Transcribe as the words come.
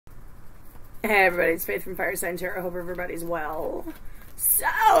Hey everybody, it's Faith from Fire Sign Tarot. I hope everybody's well.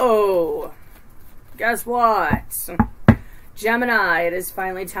 So, guess what? Gemini, it is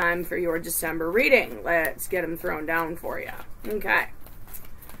finally time for your December reading. Let's get them thrown down for you. Okay.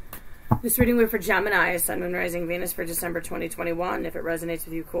 This reading will be for Gemini, Sun, Moon, Rising, Venus for December 2021. If it resonates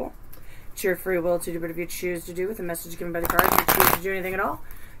with you, cool. It's your free will to do whatever you choose to do with the message given by the cards. If you choose to do anything at all,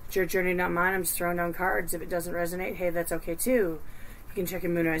 it's your journey, not mine. I'm just throwing down cards. If it doesn't resonate, hey, that's okay too. You can check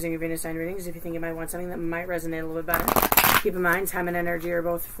your Moon, Rising, your Venus sign readings if you think you might want something that might resonate a little bit better. Keep in mind, time and energy are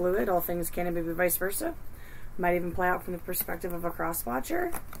both fluid. All things can and be vice versa. Might even play out from the perspective of a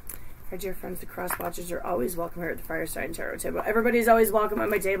cross-watcher. Our dear friends, the cross-watchers are always welcome here at the Fire Sign Tarot table. Everybody's always welcome at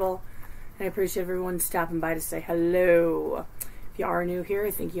my table. And I appreciate everyone stopping by to say hello. If you are new here,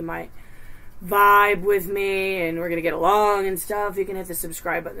 I think you might vibe with me and we're going to get along and stuff. You can hit the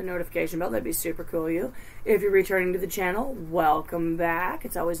subscribe button, the notification bell. That'd be super cool of you. If you're returning to the channel, welcome back.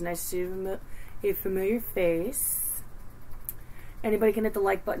 It's always nice to see a familiar face. Anybody can hit the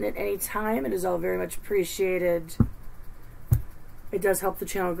like button at any time. It is all very much appreciated. It does help the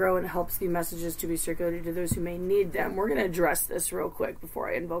channel grow and it helps the messages to be circulated to those who may need them. We're going to address this real quick before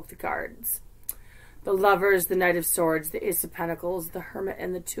I invoke the cards. The Lovers, the Knight of Swords, the Ace of Pentacles, the Hermit,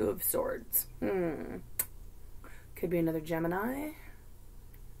 and the Two of Swords. Could be another Gemini.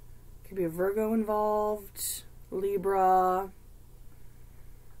 Could be a Virgo involved. Libra.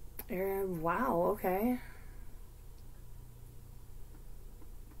 Air. Wow, okay.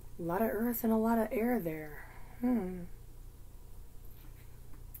 A lot of earth and a lot of air there.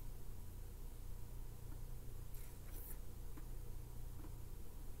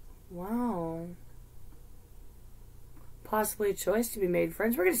 Wow. Possibly a choice to be made,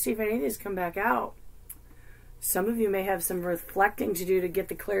 friends. We're going to see if any of these come back out. Some of you may have some reflecting to do to get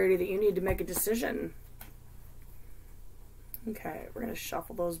the clarity that you need to make a decision. Okay, we're going to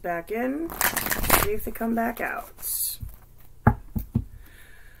shuffle those back in. See if they come back out.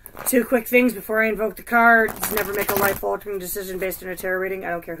 Two quick things before I invoke the cards. Never make a life-altering decision based on a tarot reading.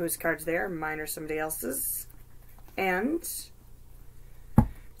 I don't care whose cards they are, mine or somebody else's. And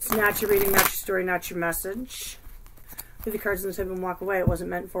it's not your reading, not your story, not your message. Leave the cards on the table and walk away. It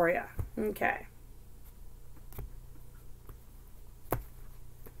wasn't meant for you. Okay.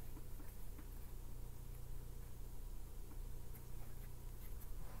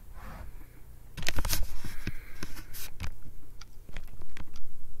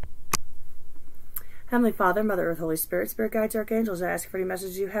 Heavenly Father, Mother Earth, Holy Spirit, Spirit Guides, Archangels, I ask for any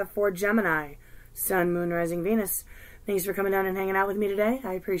messages you have for Gemini, Sun, Moon, Rising, Venus. Thanks for coming down and hanging out with me today.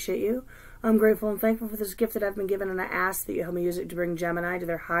 I appreciate you. I'm grateful and thankful for this gift that I've been given, and I ask that you help me use it to bring Gemini to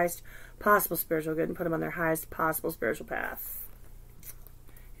their highest possible spiritual good and put them on their highest possible spiritual path.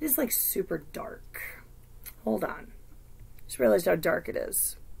 It is like super dark. Hold on. Just realized how dark it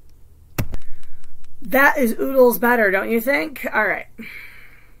is. That is oodles better, don't you think? All right.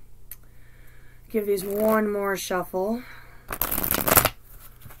 Give these one more shuffle.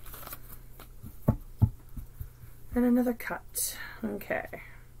 And another cut. Okay.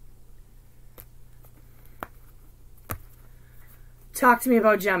 Talk to me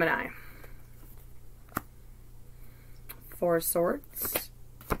about Gemini. Four of Swords.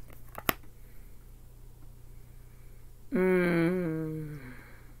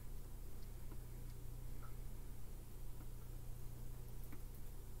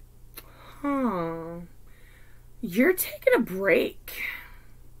 Huh. You're taking a break.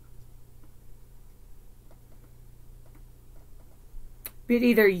 But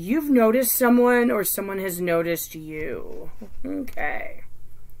either you've noticed someone or someone has noticed you. Okay.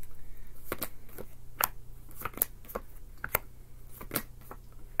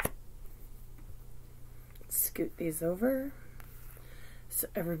 Scoot these over so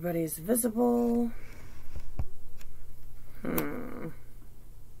everybody's visible.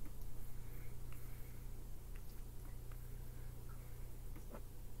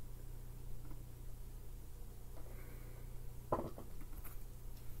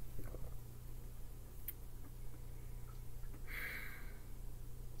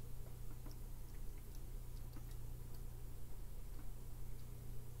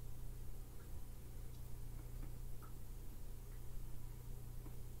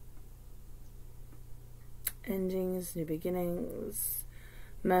 Endings, new beginnings,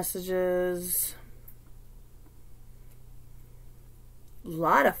 messages. A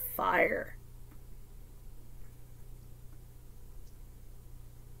lot of fire.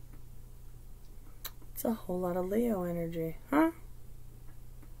 It's a whole lot of Leo energy, huh?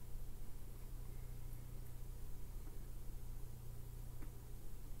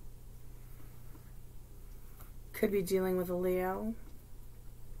 Could be dealing with a Leo.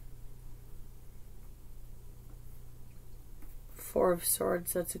 Four of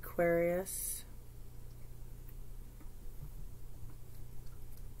Swords, that's Aquarius.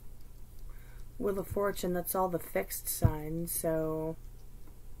 Wheel of Fortune, that's all the fixed signs, so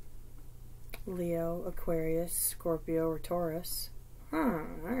Leo, Aquarius, Scorpio, or Taurus.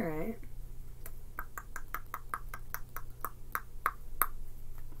 Alright.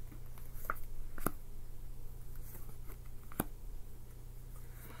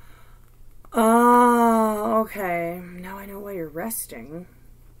 Oh, okay. Now I know why you're resting.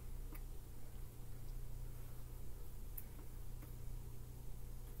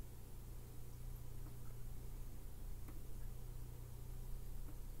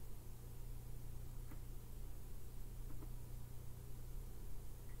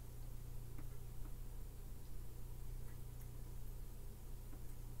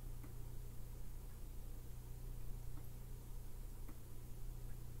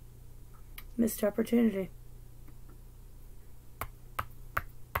 Missed opportunity.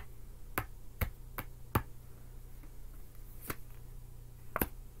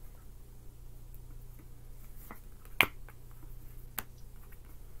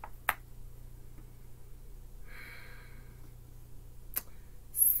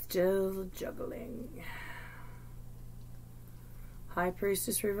 Still juggling. High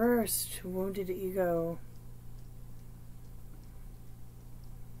Priestess reversed. Wounded ego.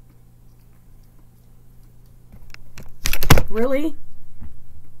 Really?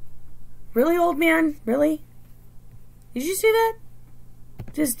 Really, old man? Really? Did you see that?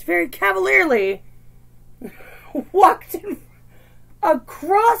 Just very cavalierly walked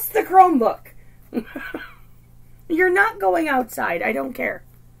across the Chromebook. You're not going outside. I don't care.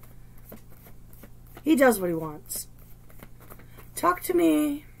 He does what he wants. Talk to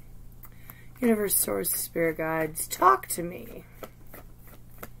me. Universe, source, spirit guides. Talk to me.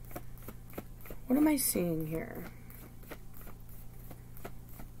 What am I seeing here?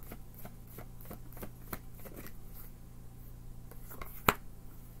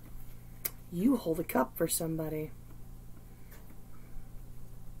 You hold a cup for somebody.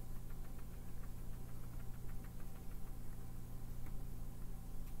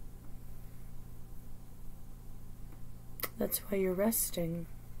 That's why you're resting.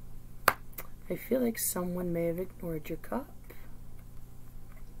 I feel like someone may have ignored your cup.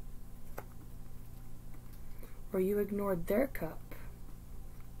 Or you ignored their cup.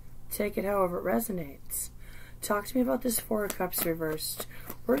 Take it however it resonates. Talk to me about this Four of Cups reversed.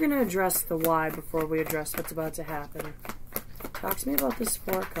 We're going to address the why before we address what's about to happen. Talk to me about this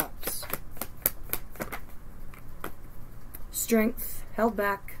Four of Cups. Strength, held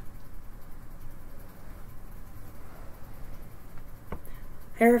back.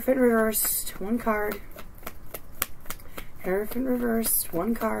 Hierophant reversed, one card. Hierophant reversed,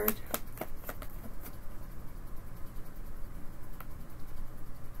 one card.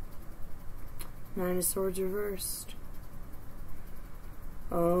 Nine of Swords reversed.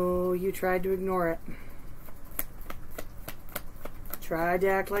 Oh, you tried to ignore it. Tried to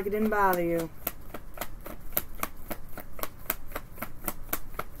act like it didn't bother you.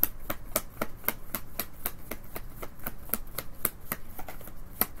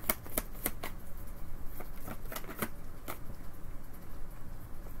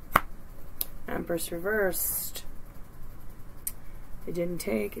 Empress reversed. It didn't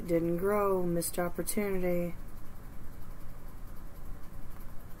take, it didn't grow, missed opportunity.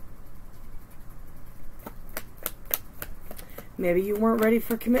 Maybe you weren't ready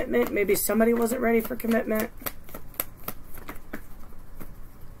for commitment. Maybe somebody wasn't ready for commitment.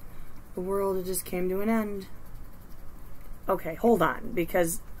 The world just came to an end. Okay, hold on,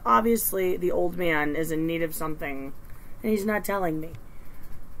 because obviously the old man is in need of something, and he's not telling me.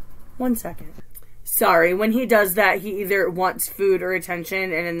 1 second. Sorry, when he does that, he either wants food or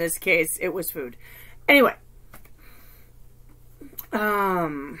attention, and in this case, it was food. Anyway.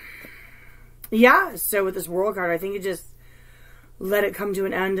 Yeah, so with this World card, I think you just let it come to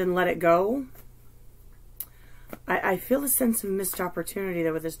an end and let it go. I feel a sense of missed opportunity,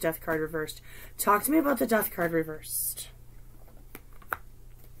 though, with this Death card reversed. Talk to me about the Death card reversed.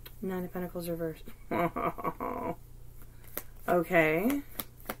 Nine of Pentacles reversed. Okay.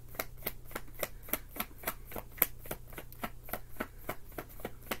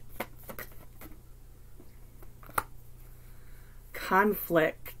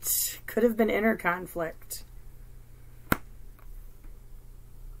 Conflict. Could have been inner conflict.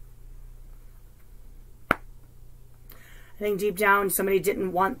 I think deep down somebody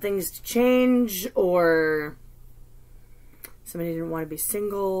didn't want things to change, or somebody didn't want to be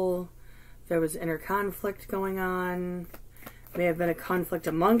single. There was inner conflict going on. May have been a conflict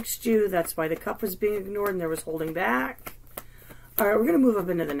amongst you. That's why the cup was being ignored and there was holding back. All right, we're going to move up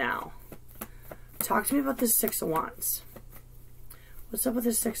into the now. Talk to me about this Six of Wands. What's up with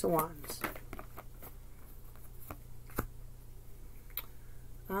this Six of Wands?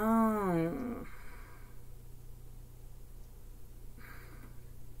 Oh.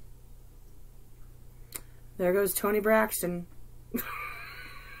 There goes Tony Braxton.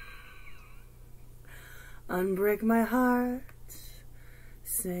 Unbreak my heart.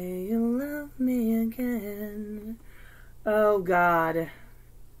 Say you love me again. Oh, God.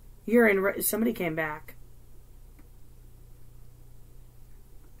 You're in... Somebody came back.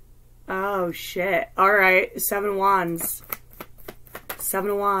 Oh, shit. All right. 7 of Wands.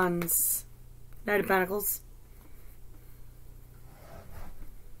 7 of Wands. Knight of Pentacles.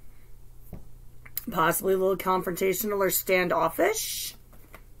 Possibly a little confrontational or standoffish.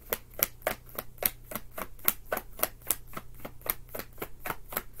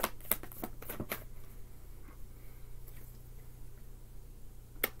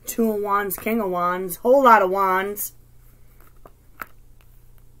 Two of Wands, King of Wands, whole lot of Wands.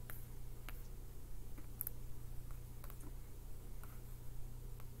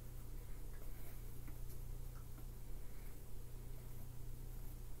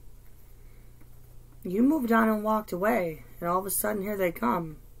 You moved on and walked away, and all of a sudden here they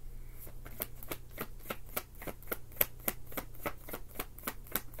come.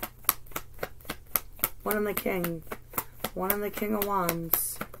 One on the King. One on the King of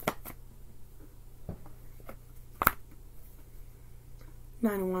Wands.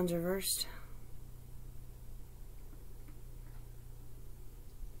 9 of Wands reversed.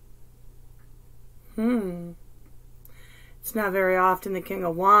 It's not very often the King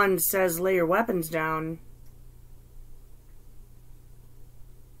of Wands says lay your weapons down.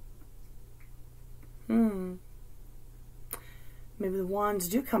 Maybe the wands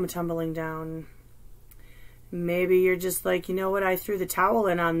do come tumbling down. Maybe you're just like, you know what, I threw the towel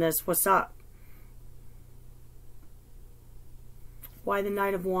in on this. What's up? Why the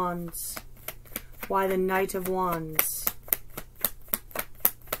Knight of Wands? Why the Knight of Wands?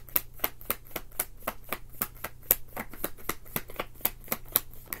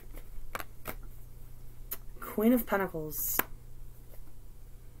 Queen of Pentacles.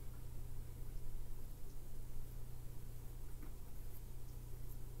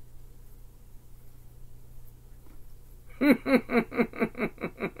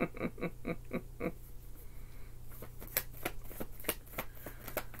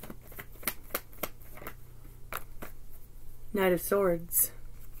 Knight of Swords.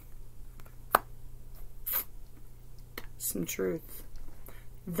 Some truth.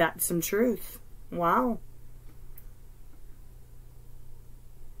 That's some truth. Wow.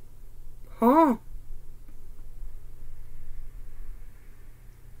 Huh.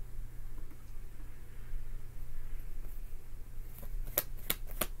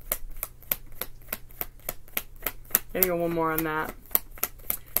 Gonna go one more on that.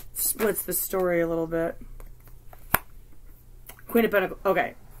 Splits the story a little bit. Queen of Pentacles.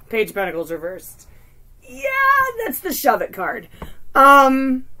 Okay. Page of Pentacles reversed. Yeah, that's the shove it card.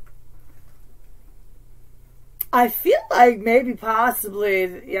 I feel like maybe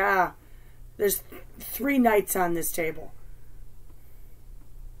possibly, yeah. There's 3 knights on this table.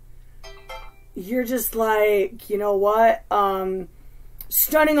 You're just like, you know what?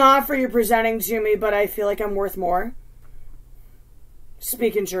 Stunning offer you're presenting to me, but I feel like I'm worth more.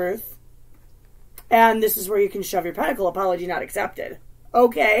 Speaking truth. And this is where you can shove your pentacle. Apology not accepted.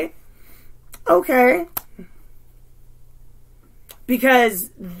 Okay. Okay. Because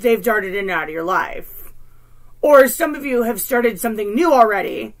they've darted in and out of your life. Or some of you have started something new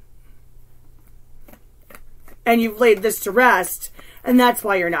already. And you've laid this to rest. And that's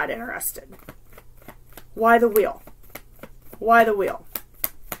why you're not interested. Why the wheel? Why the wheel?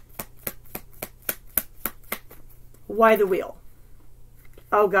 Why the wheel?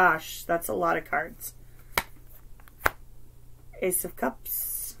 Oh gosh, that's a lot of cards. Ace of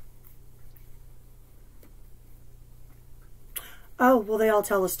Cups. Oh, well, they all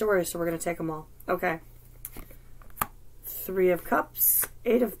tell a story, so we're going to take them all. Okay. 3 of Cups,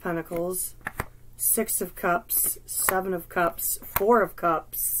 8 of Pentacles, 6 of Cups, 7 of Cups, 4 of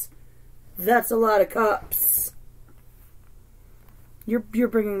Cups. That's a lot of cups. You're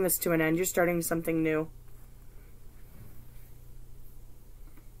bringing this to an end. You're starting something new.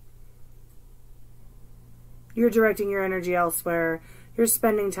 You're directing your energy elsewhere. You're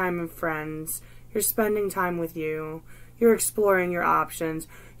spending time with friends. You're spending time with you. You're exploring your options.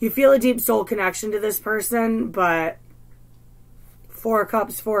 You feel a deep soul connection to this person, but 4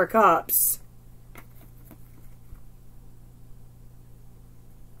 cups, 4 cups.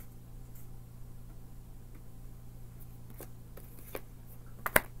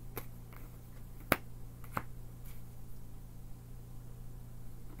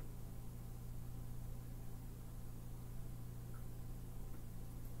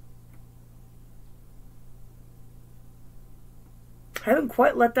 Haven't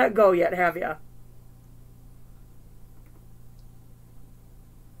quite let that go yet, have ya?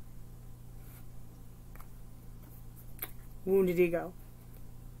 Wounded ego.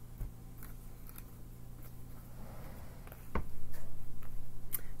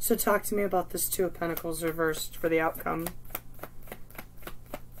 So talk to me about this Two of Pentacles reversed for the outcome.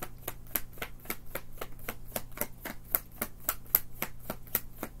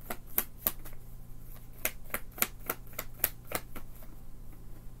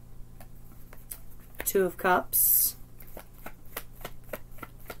 Two of Cups.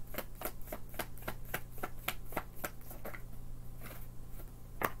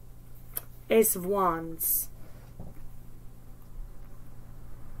 Ace of Wands.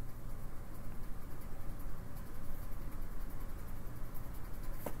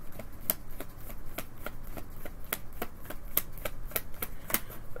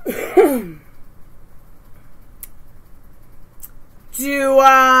 Do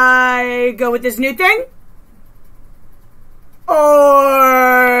I go with this new thing?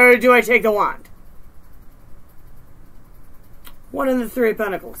 Or do I take the wand? One of the Three of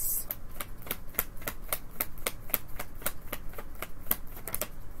Pentacles.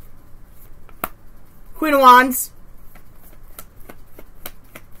 Queen of Wands.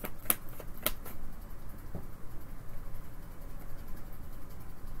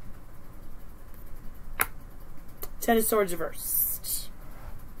 Ten of Swords reversed.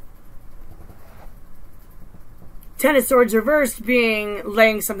 Ten of Swords reversed being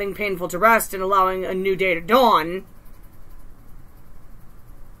laying something painful to rest and allowing a new day to dawn.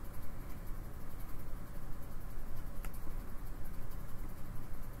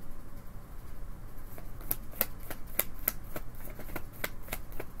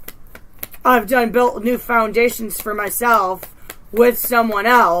 I've built new foundations for myself with someone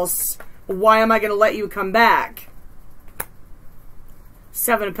else. Why am I going to let you come back?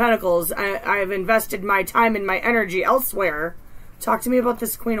 Seven of Pentacles. I've invested my time and my energy elsewhere. Talk to me about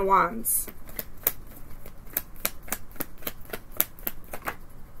this Queen of Wands.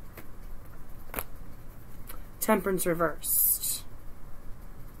 Temperance reversed.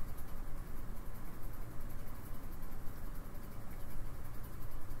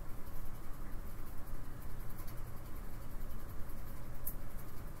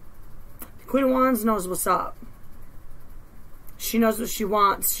 The Queen of Wands knows what's up. She knows what she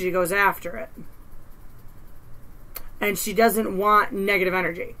wants. She goes after it. And she doesn't want negative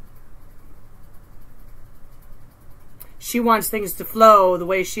energy. She wants things to flow the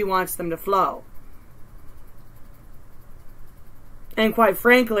way she wants them to flow. And quite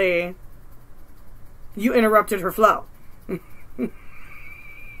frankly, you interrupted her flow. And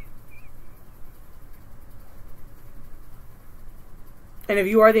if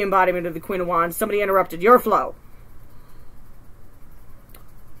you are the embodiment of the Queen of Wands, somebody interrupted your flow.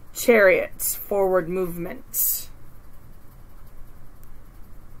 Chariot, forward movement.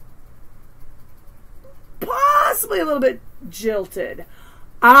 Possibly a little bit jilted.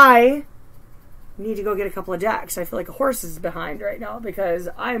 I need to go get a couple of decks. I feel like a horse is behind right now because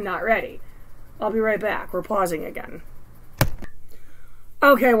I am not ready. I'll be right back. We're pausing again.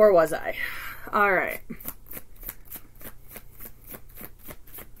 Okay, where was I? All right.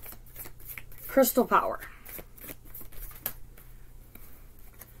 Crystal power.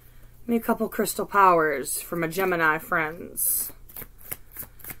 Me a couple crystal powers for my Gemini friends.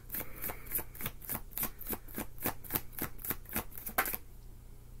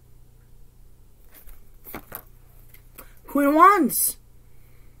 Queen of Wands.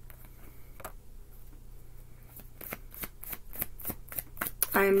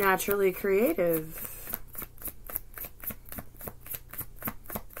 I am naturally creative.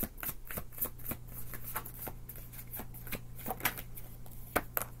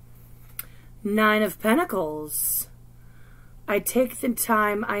 Nine of Pentacles. I take the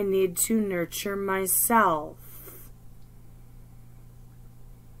time I need to nurture myself.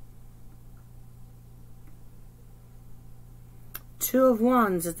 Two of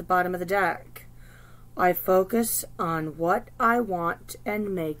Wands at the bottom of the deck. I focus on what I want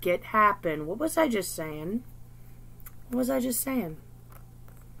and make it happen. What was I just saying? What was I just saying?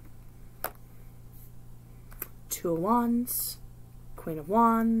 Two of Wands. Queen of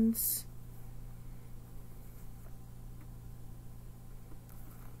Wands.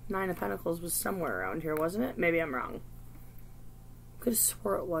 Nine of Pentacles was somewhere around here, wasn't it? Maybe I'm wrong. Could have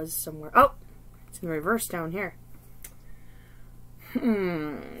swore it was somewhere. Oh! It's in reverse down here.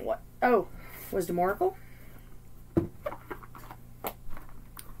 What? Oh, Wisdom Oracle?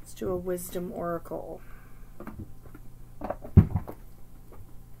 Let's do a Wisdom Oracle.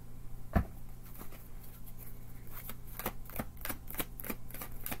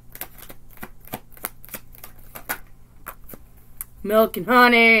 Milk and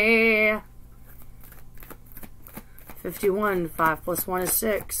honey. 51. 5 plus 1 is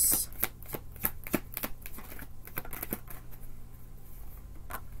 6.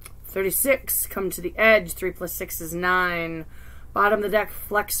 36. Come to the edge. 3 plus 6 is 9. Bottom of the deck,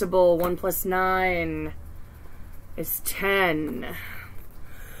 flexible. 1 plus 9 is 10.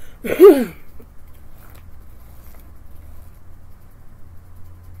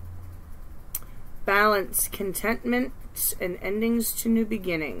 Balance, contentment, and endings to new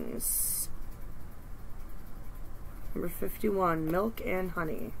beginnings. Number 51, milk and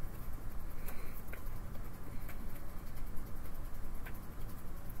honey.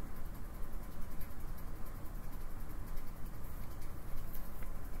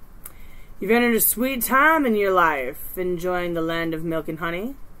 You've entered a sweet time in your life, enjoying the land of milk and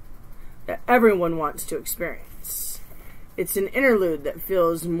honey that everyone wants to experience. It's an interlude that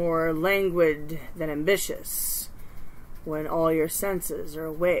feels more languid than ambitious, when all your senses are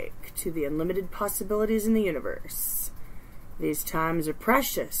awake to the unlimited possibilities in the universe. These times are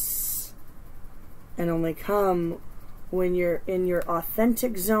precious and only come when you're in your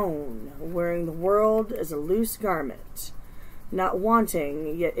authentic zone, wearing the world as a loose garment, not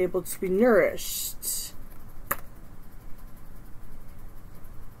wanting, yet able to be nourished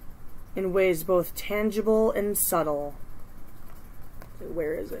in ways both tangible and subtle.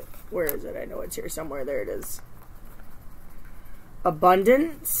 Where is it? Where is it? I know it's here somewhere. There it is.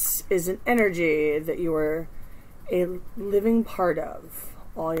 Abundance is an energy that you are a living part of.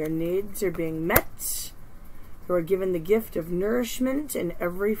 All your needs are being met. You are given the gift of nourishment in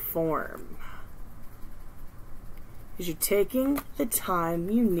every form. Because you're taking the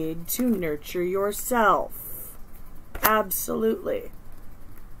time you need to nurture yourself. Absolutely.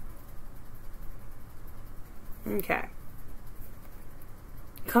 Okay.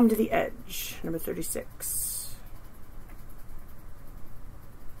 Come to the edge, number 36.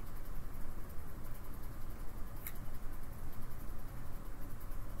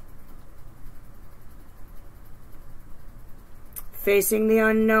 Facing the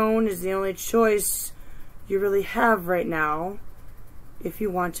unknown is the only choice you really have right now if you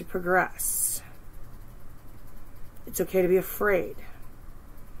want to progress. It's okay to be afraid.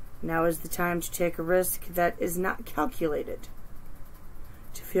 Now is the time to take a risk that is not calculated.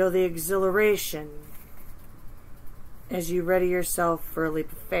 To feel the exhilaration as you ready yourself for a leap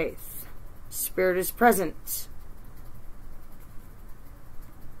of faith. Spirit is present.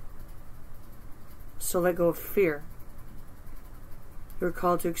 So let go of fear. You are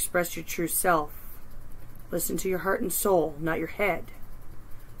called to express your true self. Listen to your heart and soul, not your head.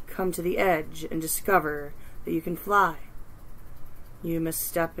 Come to the edge and discover that you can fly. You must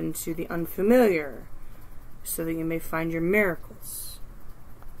step into the unfamiliar so that you may find your miracles.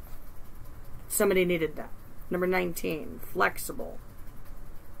 Somebody needed that. Number 19, flexible.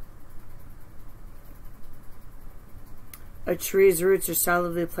 A tree's roots are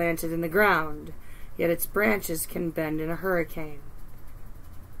solidly planted in the ground, yet its branches can bend in a hurricane.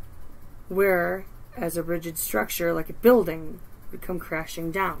 Where, as a rigid structure like a building, would come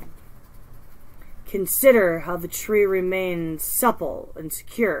crashing down. Consider how the tree remains supple and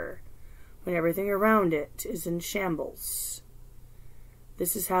secure when everything around it is in shambles.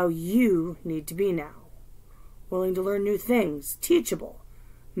 This is how you need to be now. Willing to learn new things, teachable,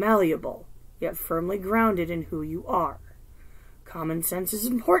 malleable, yet firmly grounded in who you are. Common sense is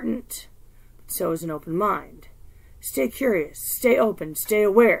important, but so is an open mind. Stay curious, stay open, stay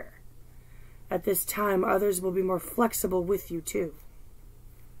aware. At this time, others will be more flexible with you too.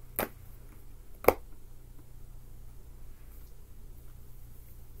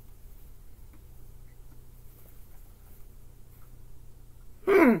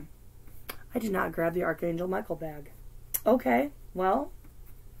 I did not grab the Archangel Michael bag. Okay, well,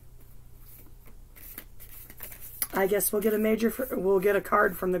 I guess we'll get we'll get a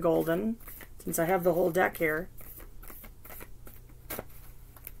card from the Golden, since I have the whole deck here.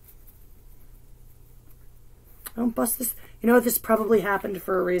 Don't bust this. You know what? This probably happened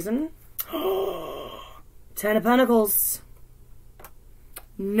for a reason. 10 of Pentacles.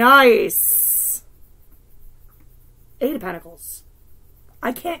 Nice. 8 of Pentacles.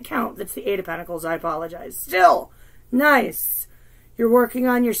 I can't count. That's the 8 of Pentacles. I apologize. Still, nice. You're working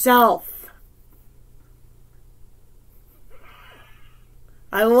on yourself.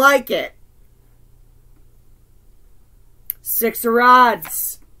 I like it. 6 of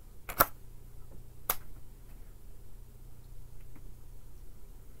Rods.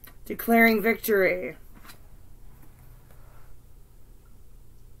 Declaring victory.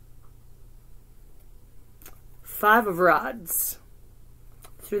 5 of Rods.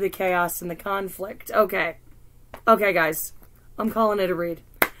 Through the chaos and the conflict. Okay. Okay, guys. I'm calling it a read.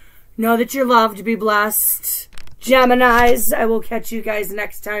 Know that you're loved. Be blessed. Geminis, I will catch you guys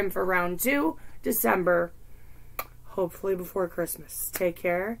next time for round 2, December. Hopefully before Christmas. Take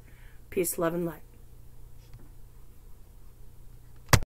care. Peace, love, and light.